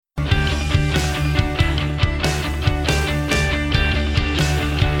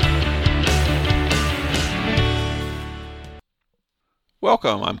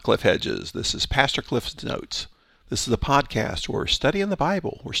Welcome, I'm Cliff Hedges. This is Pastor Cliff's Notes. This is a podcast where we're studying the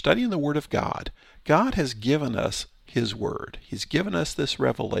Bible. We're studying the Word of God. God has given us His Word. He's given us this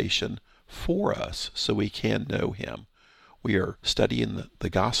revelation for us so we can know Him. We are studying the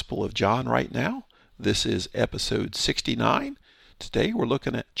Gospel of John right now. This is episode 69. Today we're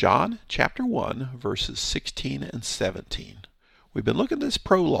looking at John chapter 1, verses 16 and 17. We've been looking at this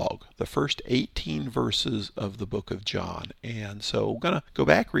prologue, the first 18 verses of the book of John. And so we're going to go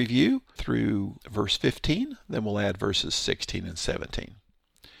back, review through verse 15, then we'll add verses 16 and 17.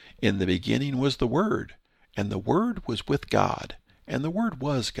 In the beginning was the Word, and the Word was with God, and the Word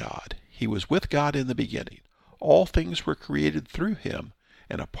was God. He was with God in the beginning. All things were created through Him,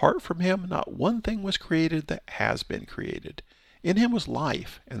 and apart from Him not one thing was created that has been created. In Him was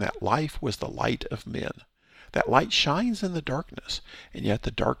life, and that life was the light of men. That light shines in the darkness, and yet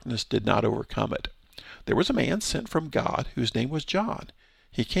the darkness did not overcome it. There was a man sent from God whose name was John.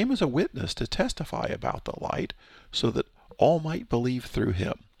 He came as a witness to testify about the light, so that all might believe through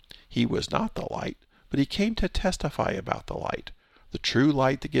him. He was not the light, but he came to testify about the light. The true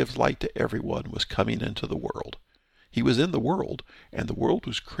light that gives light to everyone was coming into the world. He was in the world, and the world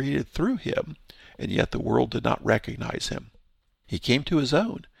was created through him, and yet the world did not recognize him. He came to his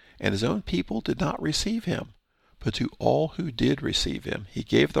own, and his own people did not receive him. But to all who did receive him, he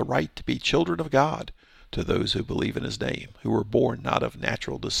gave the right to be children of God, to those who believe in his name, who were born not of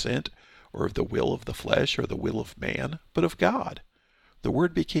natural descent, or of the will of the flesh, or the will of man, but of God. The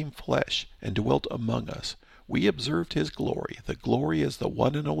Word became flesh, and dwelt among us. We observed his glory. The glory is the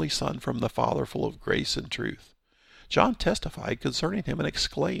one and only Son from the Father, full of grace and truth. John testified concerning him and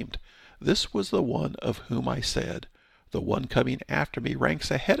exclaimed, "This was the one of whom I said, the one coming after me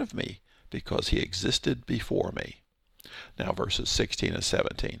ranks ahead of me, because he existed before me." Now verses 16 and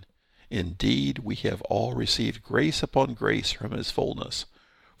 17. Indeed, we have all received grace upon grace from his fullness.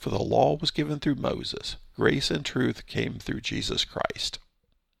 For the law was given through Moses. Grace and truth came through Jesus Christ.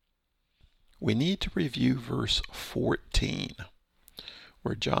 We need to review verse 14,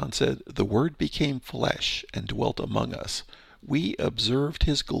 where John said, "The Word became flesh and dwelt among us. We observed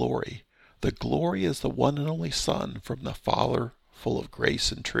his glory. The glory is the one and only Son from the Father, full of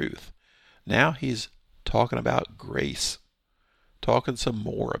grace and truth." Now he's talking about grace, talking some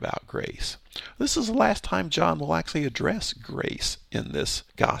more about grace. This is the last time John will actually address grace in this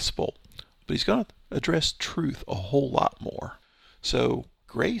gospel, but he's going to address truth a whole lot more. So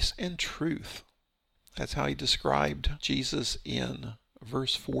grace and truth, that's how he described Jesus in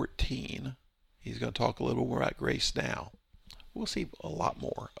verse 14. He's going to talk a little more about grace now. We'll see a lot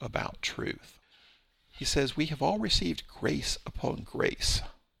more about truth. He says, we have all received grace upon grace.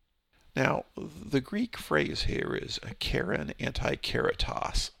 Now, the Greek phrase here is karen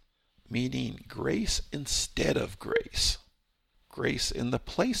anti-keratos, meaning grace instead of grace, grace in the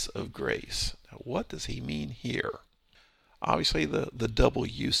place of grace. Now, what does he mean here? Obviously, the double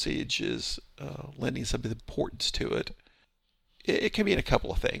usage is lending some importance to it. It can mean a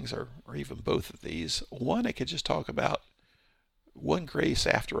couple of things, or even both of these. One, it could just talk about one grace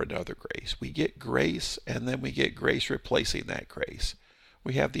after another grace. We get grace, and then we get grace replacing that grace.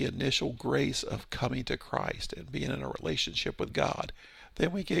 We have the initial grace of coming to Christ and being in a relationship with God.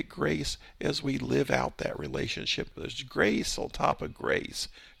 Then we get grace as we live out that relationship. There's grace on top of grace,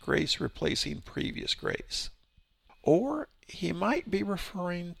 grace replacing previous grace. Or he might be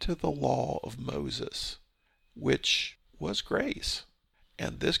referring to the law of Moses, which was grace,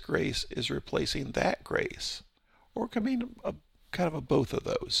 and this grace is replacing that grace. Or it can mean kind of both of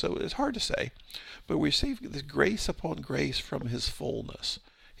those. So it's hard to say. But we receive this grace upon grace from his fullness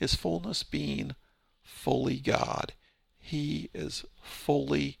being fully God. He is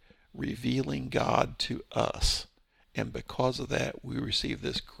fully revealing God to us. And because of that, we receive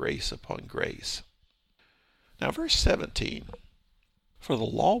this grace upon grace. Now verse 17. For the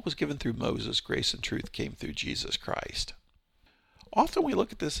law was given through Moses, grace and truth came through Jesus Christ. Often we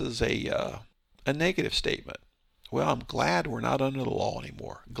look at this as a negative statement. Well, I'm glad we're not under the law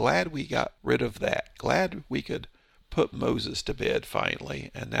anymore. Glad we got rid of that. Glad we could put Moses to bed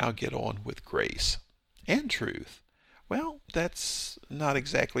finally and now get on with grace and truth. Well, that's not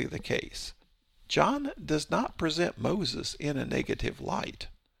exactly the case. John does not present Moses in a negative light.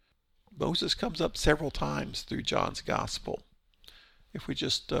 Moses comes up several times through John's gospel. If we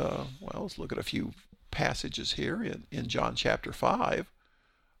just, let's look at a few passages here in John chapter 5.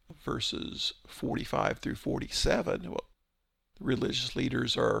 Verses 45 through 47, the religious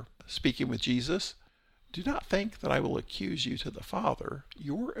leaders are speaking with Jesus. Do not think that I will accuse you to the Father.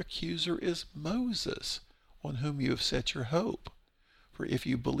 Your accuser is Moses, on whom you have set your hope. For if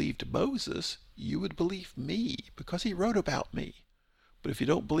you believed Moses, you would believe me, because he wrote about me. But if you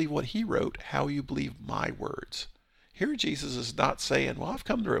don't believe what he wrote, how will you believe my words? Here Jesus is not saying, well, I've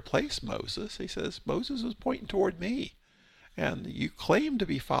come to replace Moses. He says, Moses was pointing toward me. And you claim to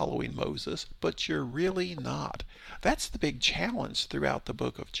be following Moses, but you're really not. That's the big challenge throughout the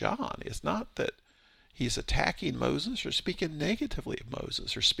book of John. It's not that he's attacking Moses or speaking negatively of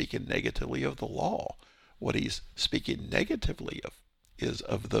Moses or speaking negatively of the law. What he's speaking negatively of is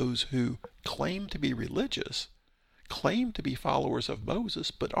of those who claim to be religious, claim to be followers of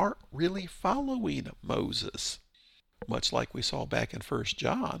Moses, but aren't really following Moses. Much like we saw back in 1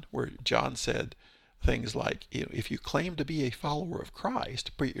 John, where John said things like, if you claim to be a follower of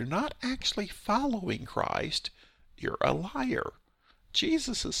Christ, but you're not actually following Christ, you're a liar.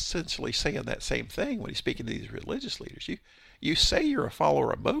 Jesus is essentially saying that same thing when he's speaking to these religious leaders. You say you're a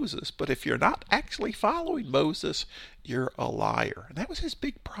follower of Moses, but if you're not actually following Moses, you're a liar. And that was his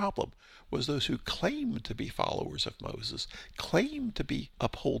big problem, was those who claimed to be followers of Moses, claimed to be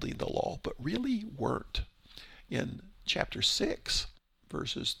upholding the law, but really weren't. In chapter 6,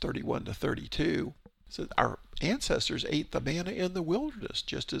 verses 31 to 32, it says, our ancestors ate the manna in the wilderness,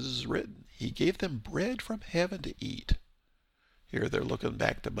 just as is written. He gave them bread from heaven to eat. Here they're looking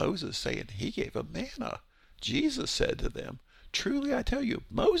back to Moses saying he gave them manna. Jesus said to them, truly I tell you,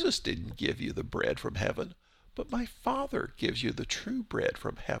 Moses didn't give you the bread from heaven, but my Father gives you the true bread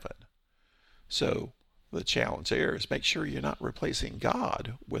from heaven. So the challenge there is make sure you're not replacing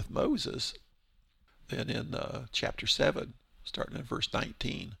God with Moses. Then in chapter 7, starting in verse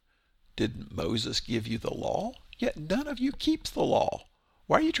 19, didn't Moses give you the law? Yet none of you keeps the law.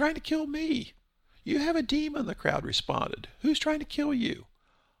 Why are you trying to kill me? You have a demon, the crowd responded. Who's trying to kill you?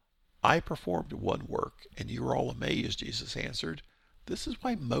 I performed one work, and you are all amazed, Jesus answered. This is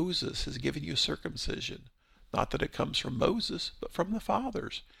why Moses has given you circumcision. Not that it comes from Moses, but from the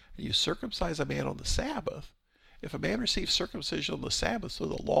fathers. And you circumcise a man on the Sabbath. If a man receives circumcision on the Sabbath so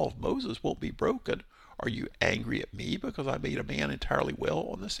the law of Moses won't be broken, are you angry at me because I made a man entirely well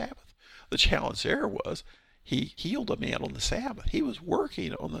on the Sabbath? The challenge there was he healed a man on the Sabbath. He was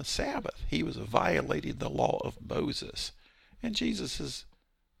working on the Sabbath. He was violating the law of Moses. And Jesus is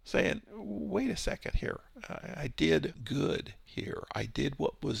saying, wait a second here. I did good here. I did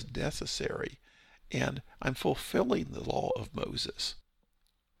what was necessary. And I'm fulfilling the law of Moses.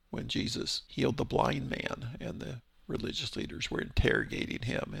 When Jesus healed the blind man and the religious leaders were interrogating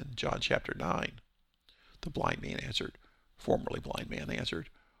him in John chapter 9, the blind man answered, formerly blind man answered,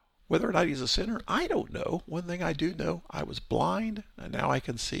 whether or not he's a sinner, I don't know. One thing I do know, I was blind and now I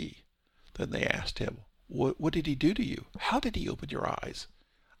can see. Then they asked him, what did he do to you? How did he open your eyes?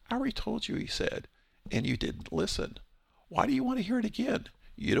 I already told you, he said, and you didn't listen. Why do you want to hear it again?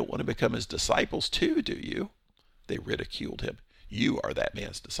 You don't want to become his disciples too, do you? They ridiculed him. You are that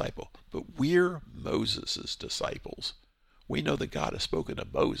man's disciple, but we're Moses' disciples. We know that God has spoken to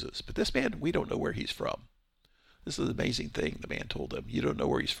Moses, but this man, we don't know where he's from. This is an amazing thing, the man told them. You don't know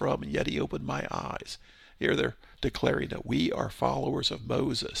where he's from, and yet he opened my eyes. Here they're declaring that we are followers of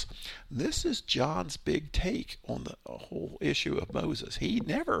Moses. This is John's big take on the whole issue of Moses. He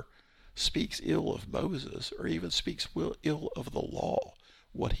never speaks ill of Moses or even speaks ill of the law.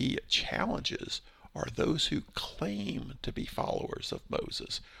 What he challenges are those who claim to be followers of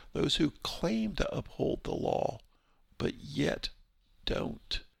Moses, those who claim to uphold the law, but yet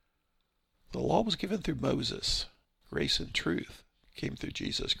don't. The law was given through Moses. Grace and truth came through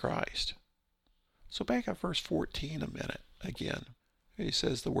Jesus Christ. So back at verse 14 a minute again. He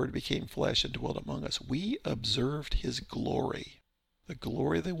says, the Word became flesh and dwelt among us. We observed his glory, the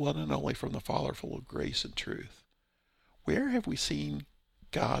glory of the one and only from the Father, full of grace and truth. Where have we seen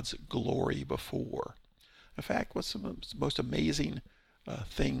God's glory before? In fact, what's the most amazing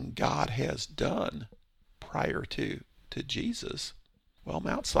thing God has done prior to Jesus? Well,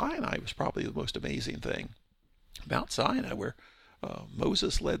 Mount Sinai was probably the most amazing thing. Mount Sinai, where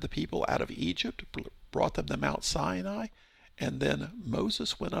Moses led the people out of Egypt, brought them to Mount Sinai, and then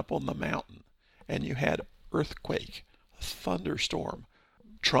Moses went up on the mountain, and you had earthquake, thunderstorm,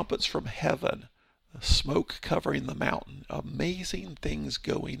 trumpets from heaven, smoke covering the mountain, amazing things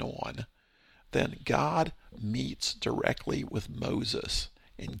going on. Then God meets directly with Moses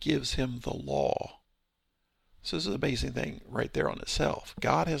and gives him the law. So this is an amazing thing right there on itself.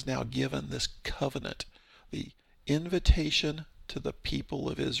 God has now given this covenant, the invitation to the people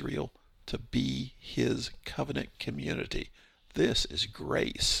of Israel to be his covenant community. This is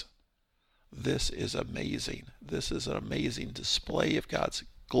grace. This is amazing. This is an amazing display of God's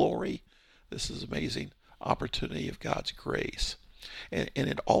glory. This is an amazing opportunity of God's grace. And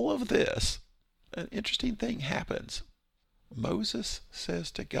in all of this, an interesting thing happens. Moses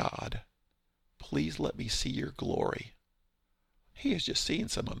says to God, please let me see your glory. He is just seeing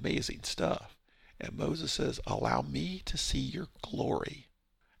some amazing stuff. And Moses says, allow me to see your glory.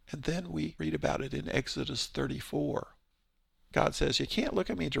 And then we read about it in Exodus 34. God says, you can't look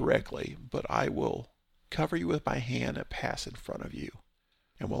at me directly, but I will cover you with my hand and pass in front of you.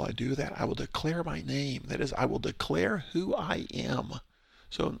 And while I do that, I will declare my name. That is, I will declare who I am.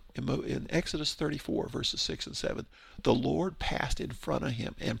 So in Exodus 34, verses 6 and 7, the Lord passed in front of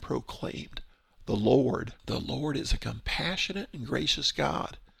him and proclaimed, the Lord is a compassionate and gracious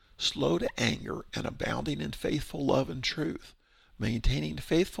God, slow to anger and abounding in faithful love and truth, maintaining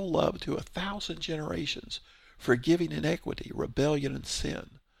faithful love to 1,000 generations, forgiving iniquity, rebellion, and sin.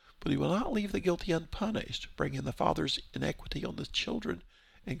 But he will not leave the guilty unpunished, bringing the father's iniquity on the children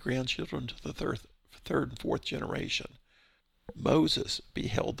and grandchildren to the third and fourth generation. Moses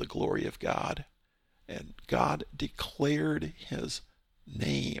beheld the glory of God, and God declared his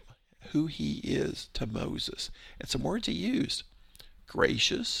name, who he is, to Moses. And some words he used: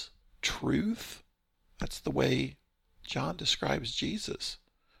 gracious, truth. That's the way John describes Jesus.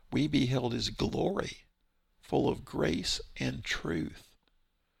 We beheld his glory, full of grace and truth.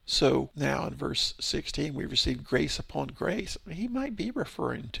 So now in verse 16, we received grace upon grace. He might be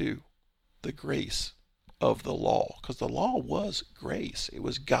referring to the grace of the law, because the law was grace. It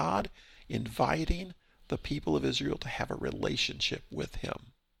was God inviting the people of Israel to have a relationship with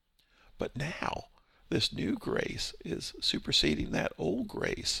him. But now, this new grace is superseding that old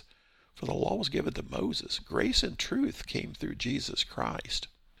grace. For the law was given to Moses. Grace and truth came through Jesus Christ.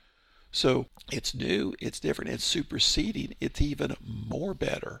 So it's new, it's different, it's superseding, it's even more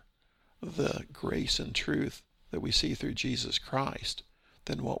better, the grace and truth that we see through Jesus Christ,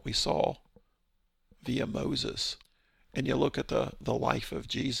 than what we saw via Moses. And you look at the life of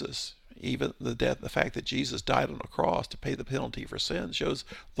Jesus, even the fact that Jesus died on a cross to pay the penalty for sin shows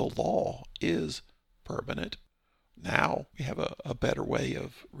the law is permanent. Now we have a better way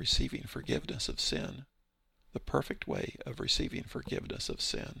of receiving forgiveness of sin, the perfect way of receiving forgiveness of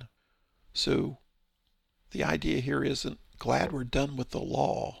sin. So the idea here isn't glad we're done with the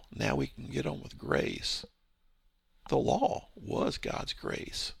law, now we can get on with grace. The law was God's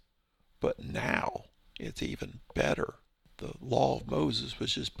grace, but now it's even better. The law of Moses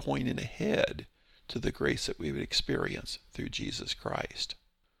was just pointing ahead to the grace that we would experience through Jesus Christ.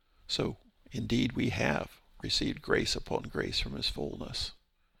 So indeed we have received grace upon grace from his fullness.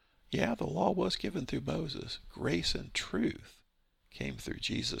 Yeah, the law was given through Moses. Grace and truth came through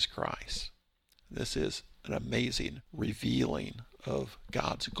Jesus Christ. This is an amazing revealing of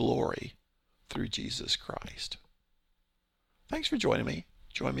God's glory through Jesus Christ. Thanks for joining me.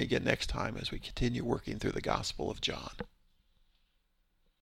 Join me again next time as we continue working through the Gospel of John.